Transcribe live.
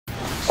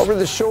Over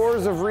the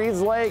shores of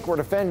Reeds Lake, we're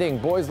defending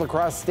boys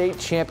lacrosse state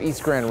champ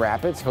East Grand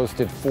Rapids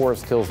hosted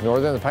Forest Hills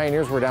Northern. The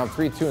Pioneers were down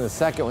 3-2 in the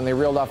second when they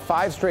reeled off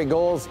 5 straight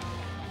goals.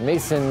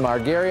 Mason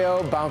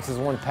Margario bounces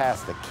one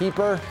past the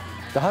keeper.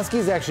 The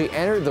Huskies actually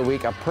entered the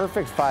week a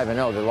perfect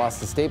 5-0. They lost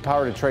to State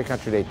Power to Troy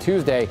Country Day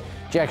Tuesday.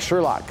 Jack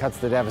Sherlock cuts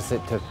the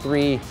deficit to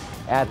 3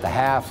 at the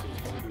half.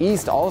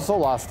 East also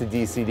lost to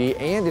DCD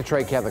and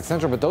Detroit Catholic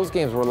Central, but those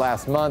games were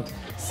last month.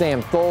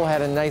 Sam Thole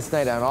had a nice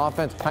night on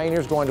offense.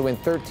 Pioneers going to win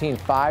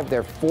 13-5,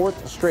 their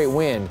 4th straight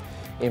win,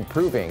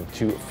 improving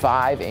to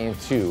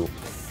 5-2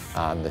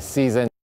 on the season.